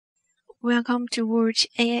Welcome to watch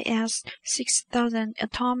AAS6000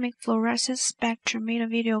 Atomic Fluorescence Spectrometer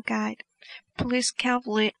video guide. Please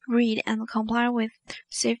carefully read and comply with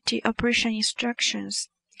safety operation instructions.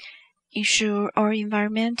 Ensure all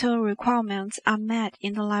environmental requirements are met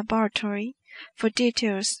in the laboratory. For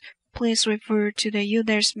details, please refer to the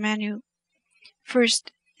user's manual.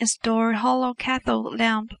 First, install hollow cathode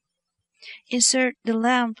lamp. Insert the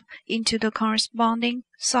lamp into the corresponding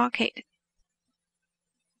socket.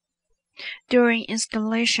 During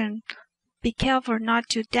installation, be careful not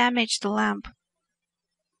to damage the lamp.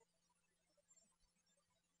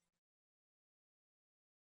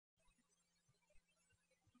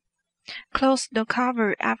 Close the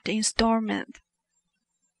cover after installation.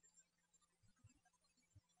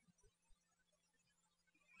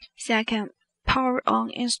 Second, power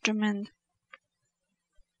on instrument.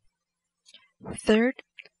 Third,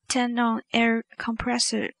 turn on air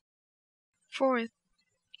compressor. Fourth,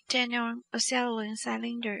 turn on acetylene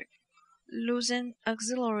cylinder. Loosen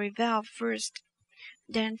auxiliary valve first,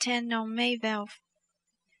 then turn on main valve.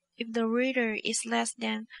 If the reader is less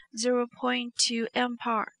than 0.2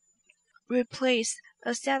 ampere, replace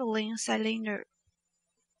acetylene cylinder.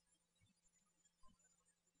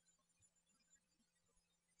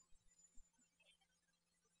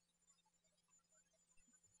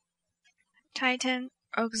 Tighten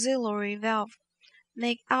auxiliary valve.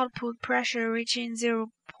 Make output pressure reaching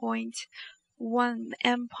 0.1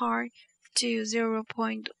 ampere to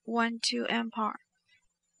 0.12 ampere.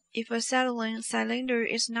 If acetylene cylinder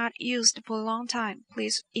is not used for a long time,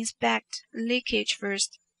 please inspect leakage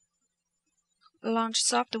first. Launch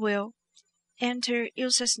software. Enter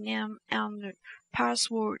user's name and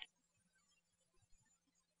password.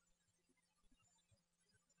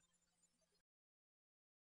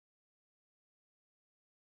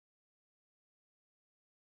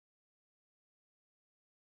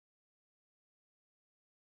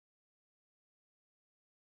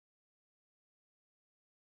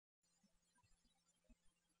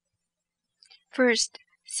 First,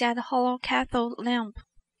 set hollow cathode lamp.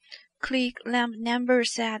 Click lamp number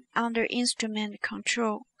set under Instrument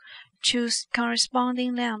Control. Choose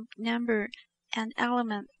corresponding lamp number and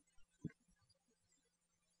element.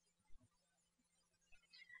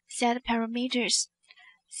 Set parameters.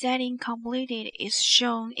 Setting completed is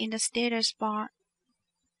shown in the status bar.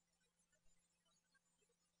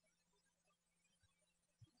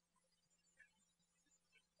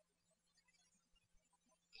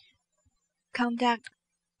 Conduct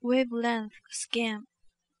wavelength scan.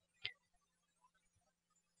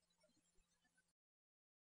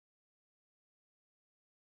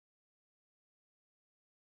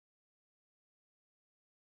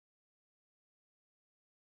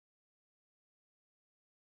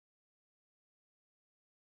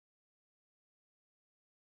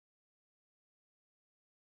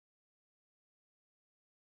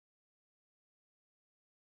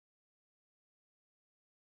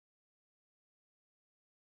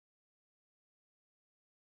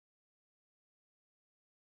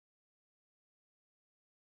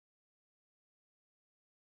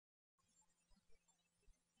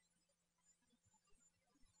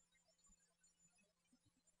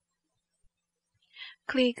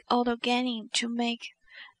 Click auto gaining to make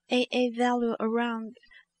AA value around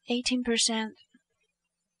 18%.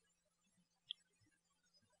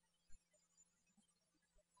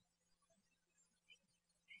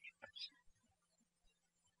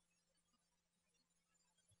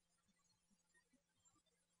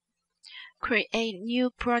 Create new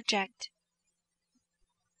project.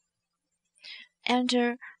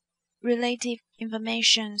 Enter relative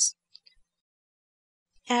informations.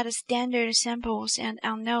 Add standard samples and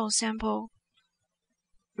unknown sample.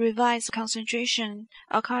 Revise concentration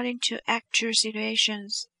according to actual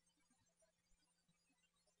situations.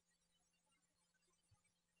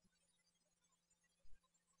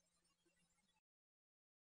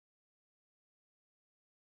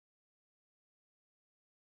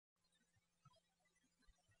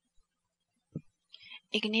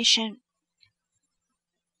 Ignition.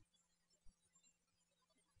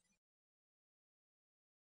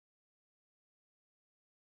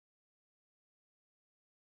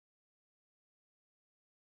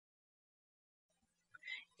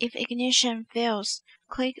 If ignition fails,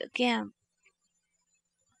 click again.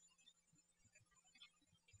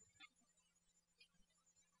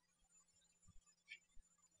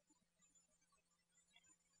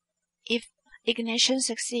 If ignition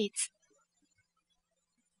succeeds,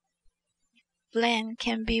 flame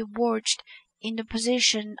can be watched in the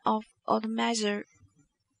position of atomizer.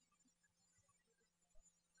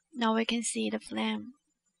 Now we can see the flame.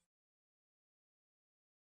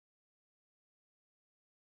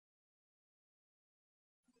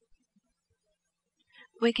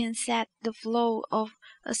 we can set the flow of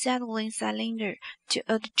a acetylene cylinder to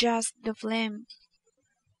adjust the flame.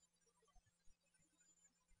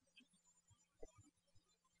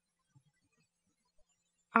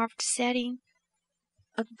 After setting,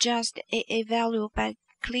 adjust AA value by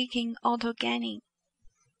clicking Auto Gaining.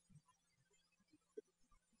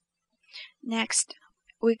 Next,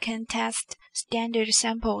 we can test standard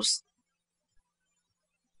samples.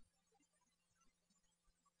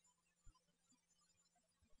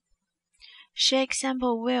 Shake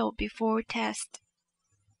sample well before test.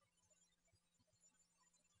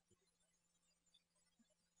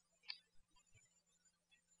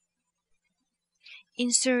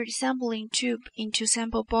 Insert sampling tube into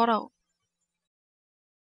sample bottle.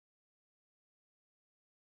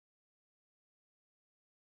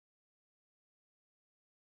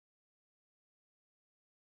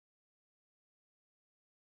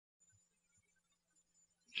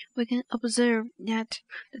 We can observe that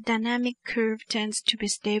the dynamic curve tends to be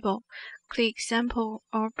stable. Click Sample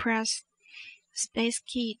or press Space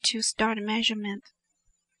key to start measurement.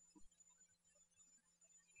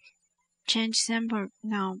 Change sample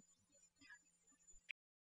now.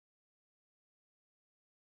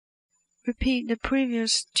 Repeat the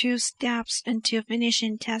previous 2 steps until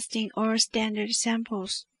finishing testing all standard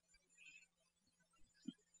samples.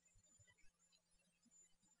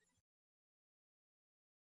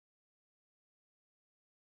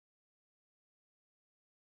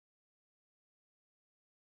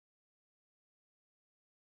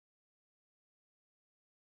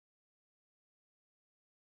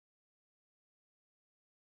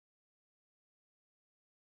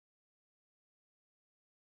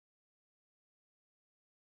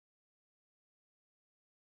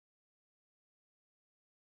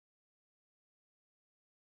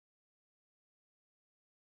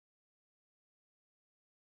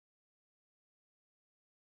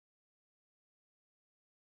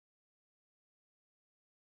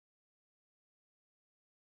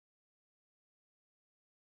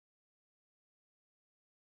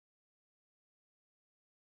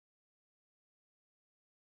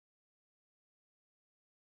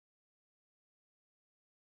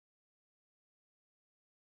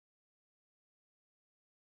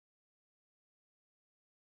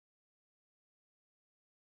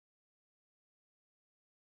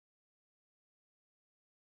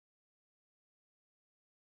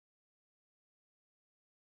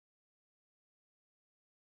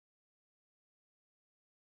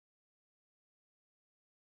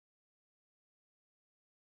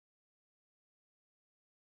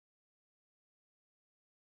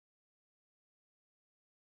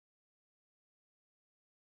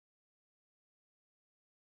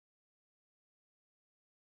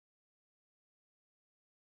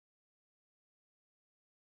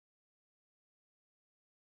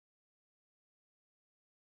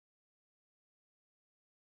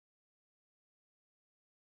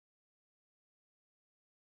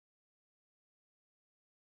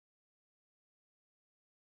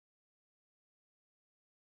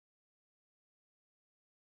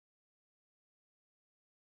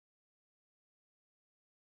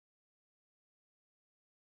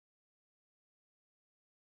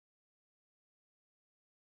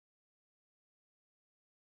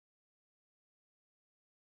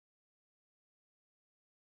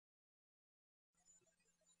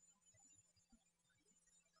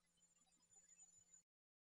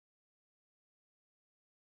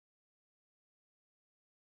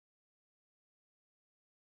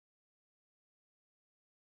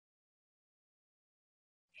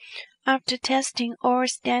 After testing all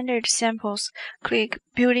standard samples, click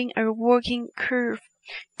Building a Working Curve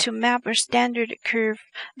to map a standard curve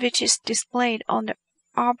which is displayed on the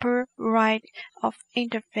upper right of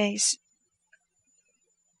interface.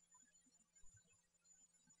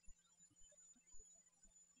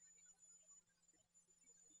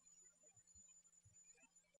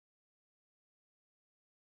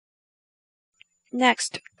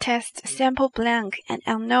 Next, test sample blank and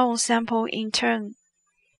unknown sample in turn.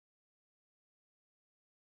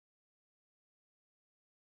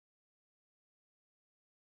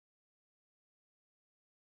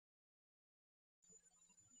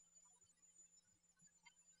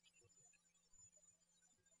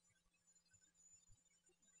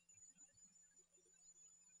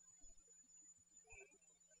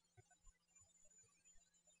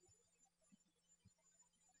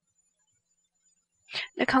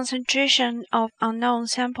 The concentration of unknown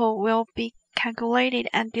sample will be calculated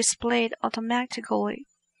and displayed automatically.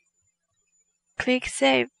 Click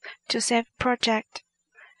Save to save project.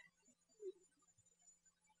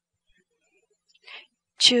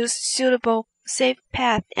 Choose suitable Save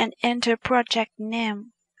path and enter project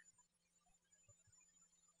name.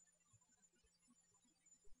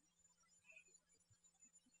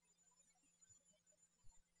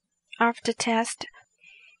 After test,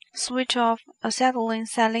 switch off acetylene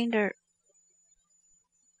cylinder.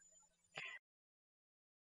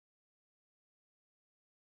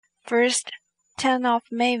 First, turn off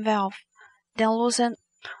main valve, then loosen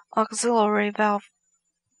auxiliary valve.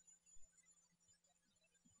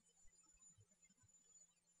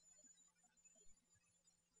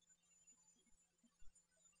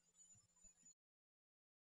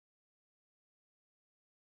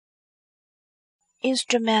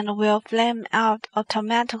 Instrument will flame out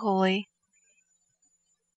automatically.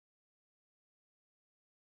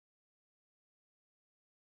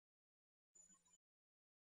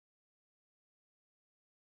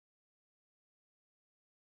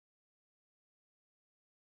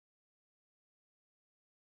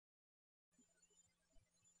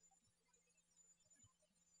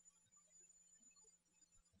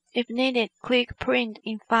 If needed, click Print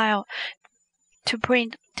in File to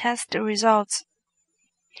print test results.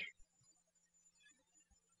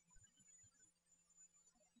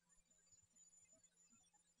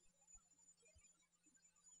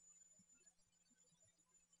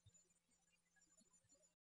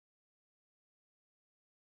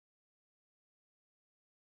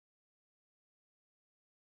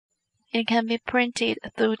 It can be printed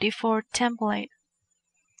through default template.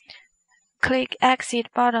 Click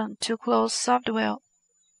Exit button to close software.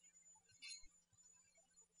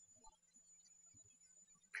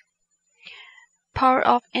 Power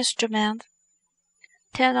off instrument.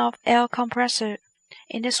 Turn off air compressor.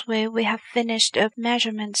 In this way, we have finished a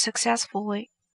measurement successfully.